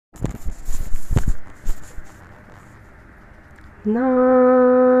ना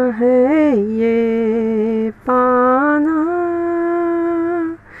है ये पाना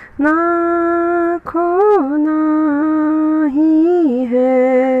ना खोना ही है,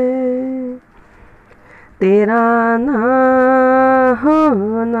 तेरा ना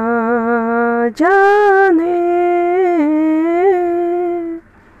होना जाने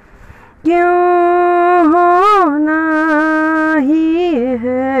क्यों होना ही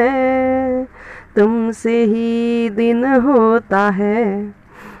है, तुमसे ही दिन होता है,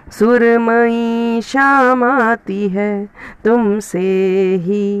 सुरमई शाम आती है, तुमसे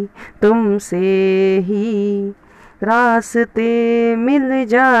ही रास्ते मिल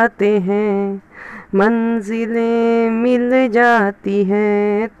जाते हैं, मंजिलें मिल जाती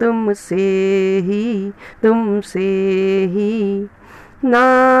हैं, तुमसे ही ना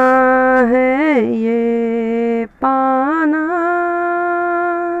है ये पाना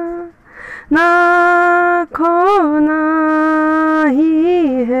ना खोना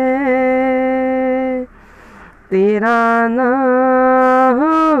ही है, तेरा ना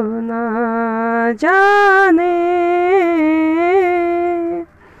होना जाने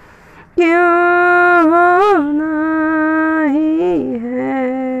क्यों होना ही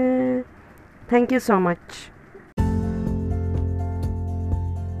है. Thank you so much.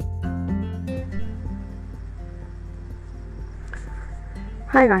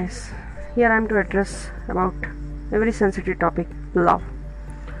 Hi guys, here I am to address about a very sensitive topic, love.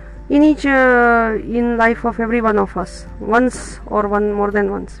 In life of every one of us, once or more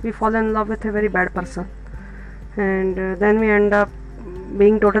than once, we fall in love with a very bad person, and then we end up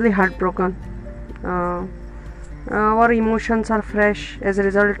being totally heartbroken. Our emotions are fresh. As a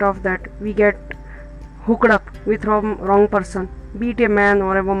result of that, we get hooked up with wrong person, be it a man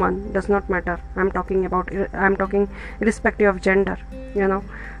or a woman, does not matter. I'm talking irrespective of gender.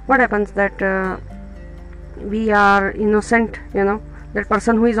 What happens that we are innocent, that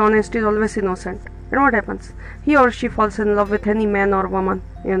person who is honest is always innocent, and what happens, he or she falls in love with any man or woman,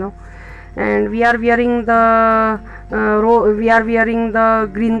 and we are wearing the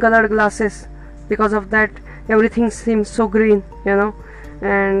green colored glasses. Because of that, everything seems so green,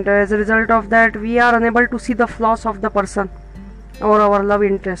 and as a result of that, we are unable to see the flaws of the person or our love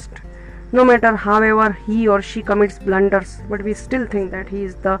interest. No matter however he or she commits blunders, but we still think that he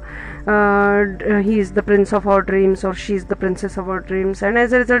is the prince of our dreams, or she is the princess of our dreams, and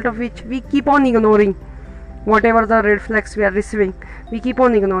as a result of which we keep on ignoring whatever the red flags we are receiving. We keep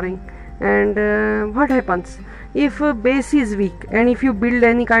on ignoring, and what happens if a base is weak, and if you build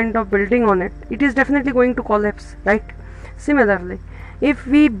any kind of building on it, it is definitely going to collapse, right? Similarly, if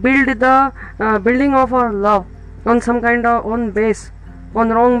we build the building of our love on some kind of wrong base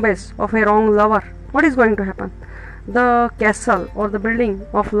of a wrong lover, what is going to happen? The castle or the building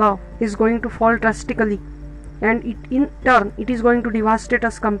of love is going to fall drastically, and in turn it is going to devastate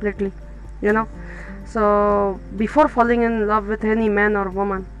us completely. So before falling in love with any man or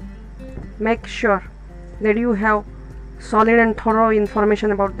woman, make sure that you have solid and thorough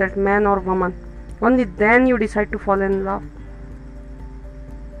information about that man or woman. Only then you decide to fall in love.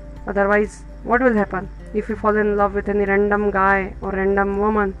 Otherwise, what will happen? If you fall in love with any random guy or random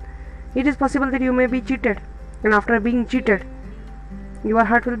woman, it is possible that you may be cheated, and after being cheated, your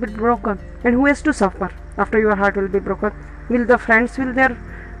heart will be broken. And who has to suffer after your heart will be broken? Will the friends will there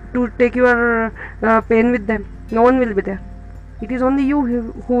to take your pain with them? No one will be there. It is only you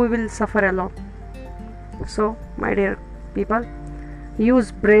who will suffer alone. So, my dear people,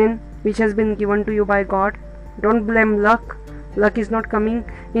 use brain which has been given to you by God. Don't blame luck. Luck is not coming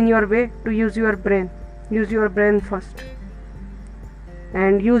in your way. To use your brain. Use your brain first,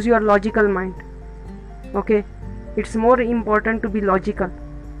 and use your logical mind. Okay, it's more important to be logical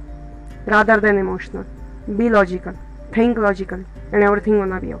rather than emotional. Be logical, think logically, and everything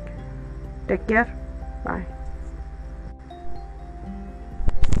gonna be okay. Take care. Bye.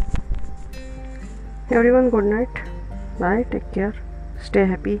 Everyone, good night. Bye. Take care. Stay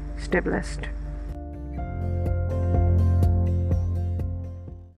happy. Stay blessed.